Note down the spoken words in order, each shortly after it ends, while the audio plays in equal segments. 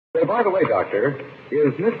Say, by the way, Doctor,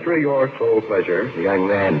 is mystery your sole pleasure? Young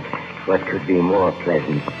man, what could be more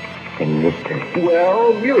pleasant than mystery?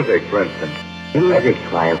 Well, music, for instance. Music,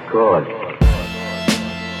 why, of course.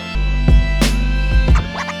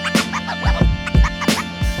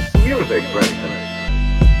 Music, for instance.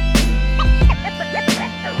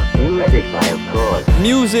 Music, why, of course.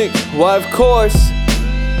 Music, why, of course.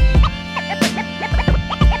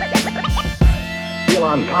 Feel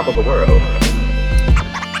on top of the world.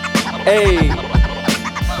 Hey.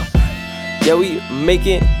 Yeah, we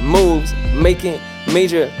making moves, making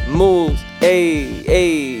major moves.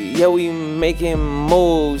 Hey. Yeah, we making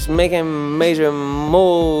moves, making major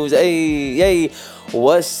moves. Hey.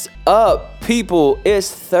 What's up, people?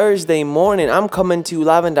 It's Thursday morning. I'm coming to you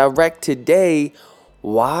live and direct today.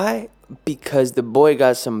 Why? Because the boy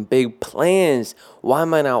got some big plans. Why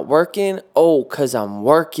am I not working? Oh, because I'm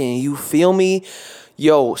working. You feel me?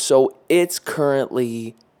 Yo, so it's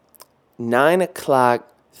currently 9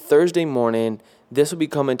 o'clock Thursday morning. This will be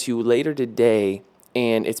coming to you later today.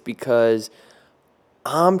 And it's because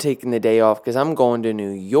I'm taking the day off because I'm going to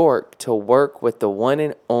New York to work with the one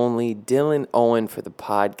and only Dylan Owen for the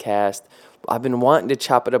podcast. I've been wanting to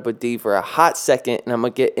chop it up with D for a hot second, and I'm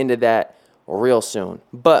going to get into that real soon.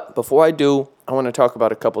 But before I do, I want to talk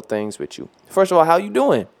about a couple things with you. First of all, how you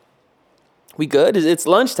doing? We good? It's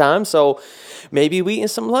lunchtime, so maybe we eating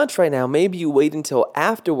some lunch right now. Maybe you wait until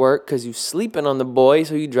after work because you sleeping on the boy,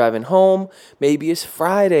 so you driving home. Maybe it's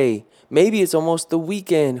Friday. Maybe it's almost the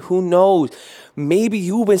weekend. Who knows? Maybe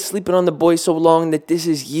you've been sleeping on the boy so long that this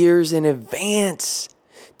is years in advance.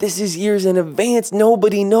 This is years in advance.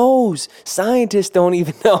 Nobody knows. Scientists don't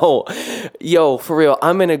even know. Yo, for real,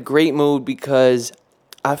 I'm in a great mood because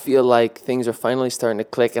I feel like things are finally starting to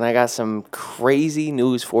click, and I got some crazy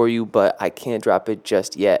news for you, but I can't drop it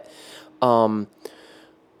just yet. But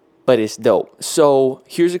it's dope. So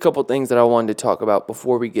here's a couple things that I wanted to talk about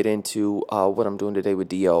before we get into what I'm doing today with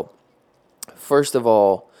D.O. First of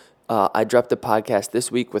all, I dropped a podcast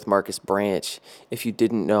this week with Marcus Branch. If you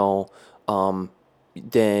didn't know,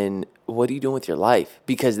 then what are you doing with your life?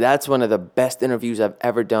 Because that's one of the best interviews I've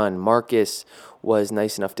ever done. Marcus was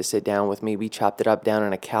nice enough to sit down with me. We chopped it up down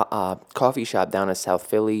in a coffee shop down in South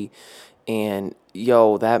Philly. And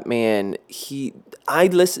yo, that man, as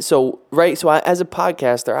a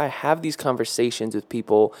podcaster, I have these conversations with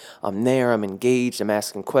people. I'm there, I'm engaged, I'm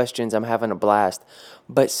asking questions, I'm having a blast.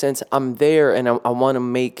 But since I'm there and I want to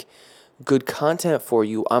make good content for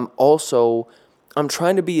you, I'm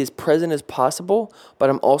trying to be as present as possible, but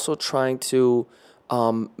I'm also trying to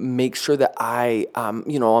make sure that I'm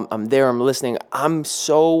there, I'm listening. I'm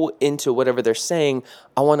so into whatever they're saying,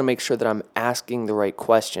 I want to make sure that I'm asking the right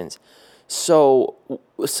questions. So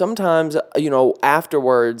sometimes,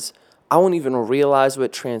 afterwards, I won't even realize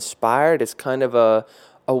what transpired. It's kind of a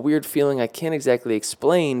weird feeling I can't exactly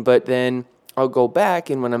explain, but then I'll go back,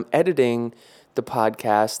 and when I'm editing the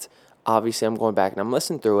podcast, obviously I'm going back and I'm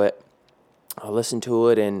listening through it. I'll listen to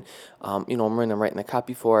it, and I'm writing the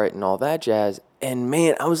copy for it and all that jazz. And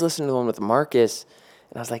man, I was listening to the one with Marcus,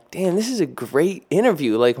 and I was like, damn, this is a great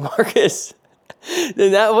interview. Like, Marcus,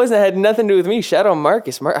 and had nothing to do with me. Shout out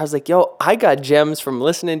Marcus. I was like, yo, I got gems from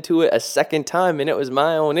listening to it a second time, and it was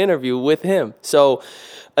my own interview with him. So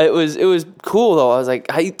it was cool though. I was like,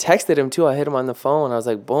 I texted him too. I hit him on the phone. I was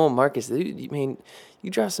like, boom, Marcus, you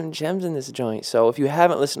dropped some gems in this joint. So if you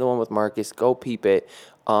haven't listened to one with Marcus, go peep it.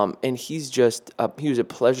 And he was a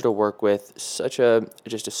pleasure to work with.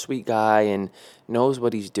 Just a sweet guy and knows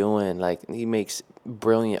what he's doing. Like, he makes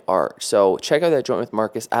brilliant art. So check out that joint with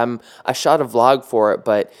Marcus. I shot a vlog for it,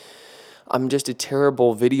 but I'm just a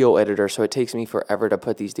terrible video editor, so it takes me forever to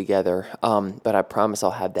put these together. But I promise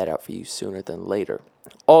I'll have that out for you sooner than later.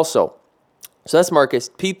 Also, so that's Marcus.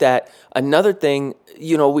 Peep that. Another thing,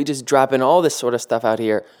 we just dropping all this sort of stuff out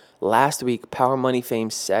here. Last week, Power Money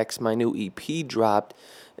Fame Sex, my new EP dropped,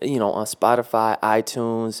 on Spotify,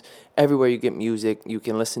 iTunes, everywhere you get music, you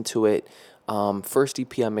can listen to it. First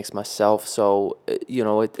EP I mixed myself, so,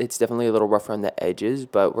 it's definitely a little rougher on the edges,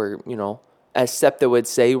 but we're, as SEPTA would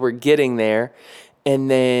say, we're getting there.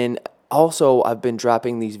 And then also I've been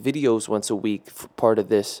dropping these videos once a week for part of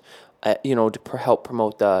this, to help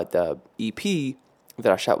promote the EP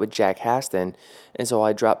that I shot with Jack Haston. And so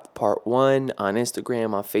I dropped part 1 on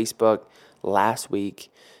Instagram, on Facebook last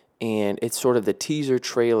week, and it's sort of the teaser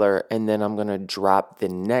trailer, and then I'm going to drop the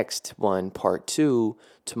next one, part 2,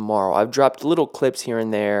 tomorrow. I've dropped little clips here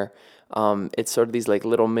and there. It's sort of these like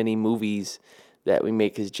little mini movies that we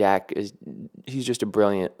make, because he's just a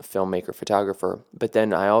brilliant filmmaker, photographer. But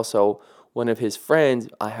then one of his friends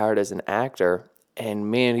I hired as an actor,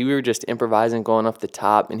 and man, we were just improvising, going off the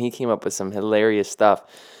top, and he came up with some hilarious stuff.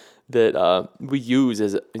 that we use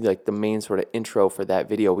as like the main sort of intro for that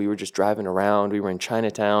video. We were just driving around. We were in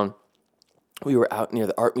Chinatown. We were out near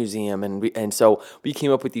the art museum, and so we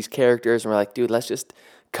came up with these characters, and we're like, dude, let's just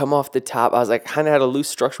come off the top. I was like, kind of had a loose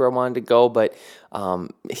structure where I wanted to go, but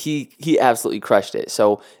he absolutely crushed it.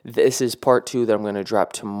 So this is part 2 that I'm going to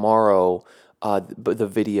drop tomorrow, the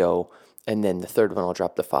video, and then the third one I'll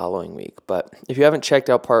drop the following week. But if you haven't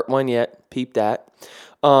checked out part 1 yet, peep that.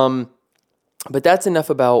 But that's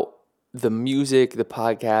enough about the music, the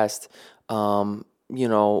podcast,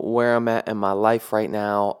 where I'm at in my life right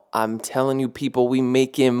now. I'm telling you, people, we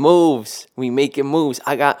making moves.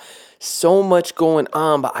 I got so much going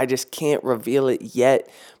on, but I just can't reveal it yet.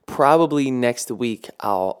 Probably next week,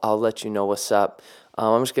 I'll let you know what's up.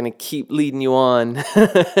 I'm just gonna keep leading you on,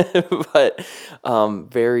 but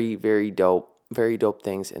very, very dope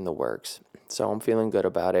things in the works. So I'm feeling good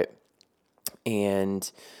about it,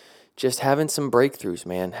 and just having some breakthroughs,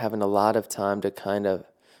 man. Having a lot of time to kind of.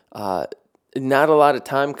 Not a lot of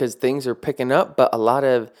time because things are picking up, but a lot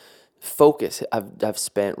of focus I've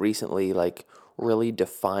spent recently, like really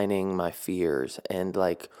defining my fears and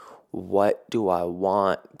like, what do I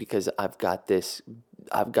want? Because I've got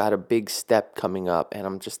a big step coming up, and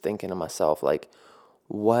I'm just thinking to myself, like,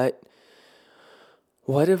 what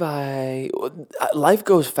if life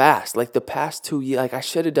goes fast. Like the past 2 years, like I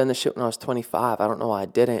should have done this shit when I was 25. I don't know why I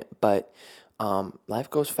didn't, but life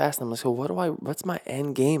goes fast. And I'm like, so what's my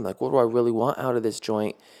end game? Like, what do I really want out of this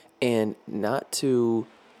joint? And I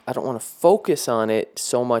don't want to focus on it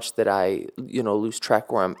so much that I, lose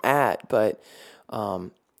track where I'm at. But,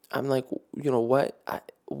 I'm like,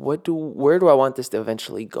 where do I want this to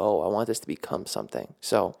eventually go? I want this to become something.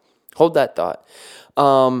 So hold that thought.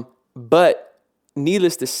 But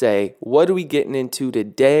needless to say, what are we getting into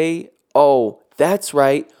today? Oh, that's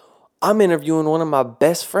right. I'm interviewing one of my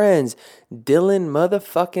best friends, Dylan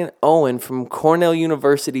motherfucking Owen from Cornell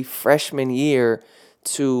University freshman year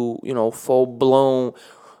to, full-blown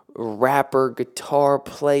rapper, guitar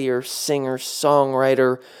player, singer,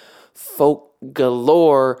 songwriter, folk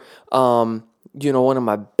galore. One of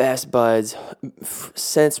my best buds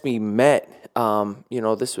since we met.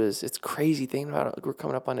 It's crazy thinking about it. We're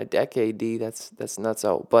coming up on a decade, D. That's nuts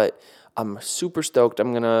out. But I'm super stoked.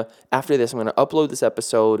 After this, I'm gonna upload this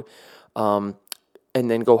episode, and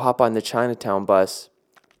then go hop on the Chinatown bus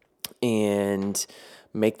and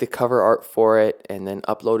make the cover art for it, and then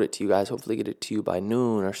upload it to you guys. Hopefully get it to you by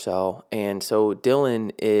noon or so. And so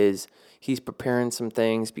Dylan he's preparing some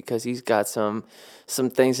things because he's got some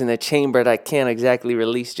things in the chamber that I can't exactly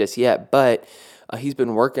release just yet, but he's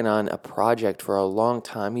been working on a project for a long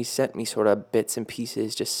time. He sent me sort of bits and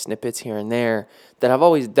pieces, just snippets here and there that I've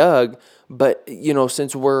always dug. But,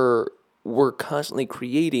 since we're constantly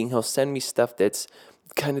creating, he'll send me stuff that's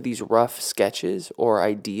kind of these rough sketches or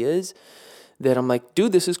ideas that I'm like,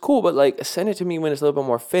 dude, this is cool, but like send it to me when it's a little bit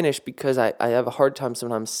more finished, because I have a hard time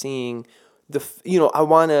sometimes seeing the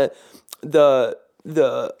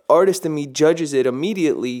artist in me judges it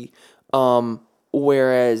immediately.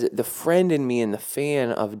 Whereas the friend in me and the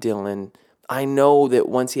fan of Dylan, I know that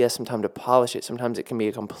once he has some time to polish it, sometimes it can be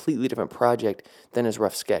a completely different project than his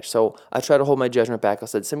rough sketch. So I try to hold my judgment back. I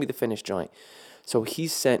said, send me the finished joint. So he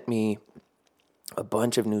sent me a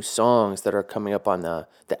bunch of new songs that are coming up on the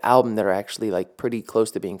album that are actually like pretty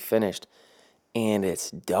close to being finished. And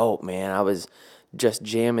it's dope, man. I was just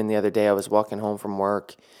jamming the other day. I was walking home from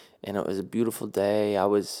work, and it was a beautiful day. I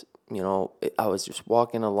was just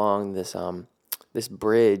walking along this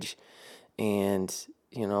bridge, and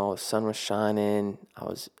sun was shining. I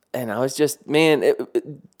was just, man,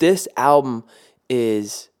 this album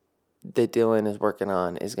that Dylan is working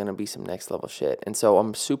on is going to be some next level shit. And so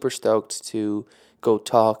I'm super stoked to go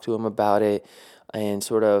talk to him about it, and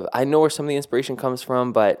sort of, I know where some of the inspiration comes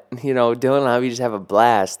from, but Dylan and I, we just have a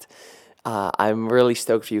blast. I'm really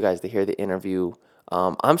stoked for you guys to hear the interview.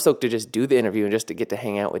 I'm stoked to just do the interview and just to get to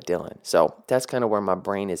hang out with Dylan. So that's kind of where my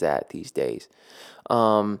brain is at these days.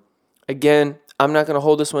 Again, I'm not going to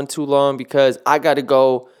hold this one too long because I got to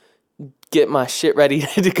go get my shit ready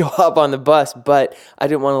to go hop on the bus, but I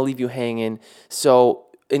didn't want to leave you hanging. So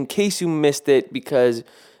in case you missed it, because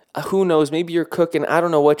who knows, maybe you're cooking, I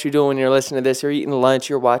don't know what you're doing when you're listening to this, you're eating lunch,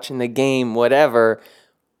 you're watching the game, whatever.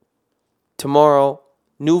 Tomorrow,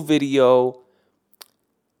 new video.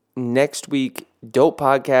 Next week, dope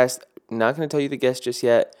podcast. Not going to tell you the guest just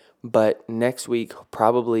yet, but next week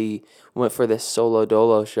probably went for this Solo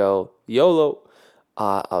Dolo show. YOLO.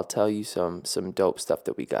 I'll tell you some dope stuff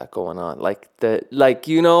that we got going on.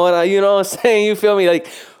 You know what I'm saying? You feel me?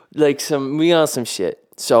 We on some shit.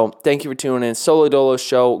 So thank you for tuning in. Solo Dolo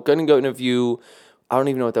show. Gonna go interview I don't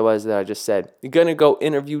even know what that was that I just said. You're gonna go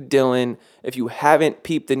interview Dylan. If you haven't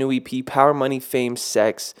peeped the new EP, Power, Money, Fame,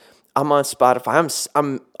 Sex, I'm on Spotify.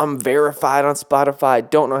 I'm verified on Spotify.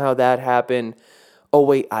 Don't know how that happened. Oh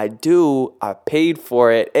wait, I do. I paid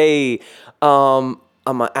for it. Hey, I'm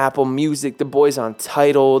on Apple Music. The boys on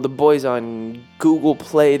Tidal. The boys on Google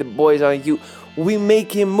Play. The boys on you. We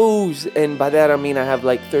making moves, and by that I mean I have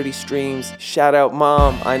like 30 streams. Shout out,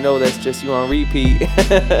 Mom. I know that's just you on repeat.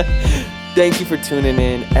 Thank you for tuning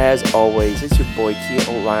in. As always, it's your boy Kia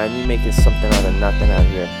Orion. We making something out of nothing out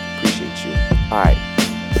here. Appreciate you. All right,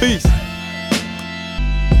 peace.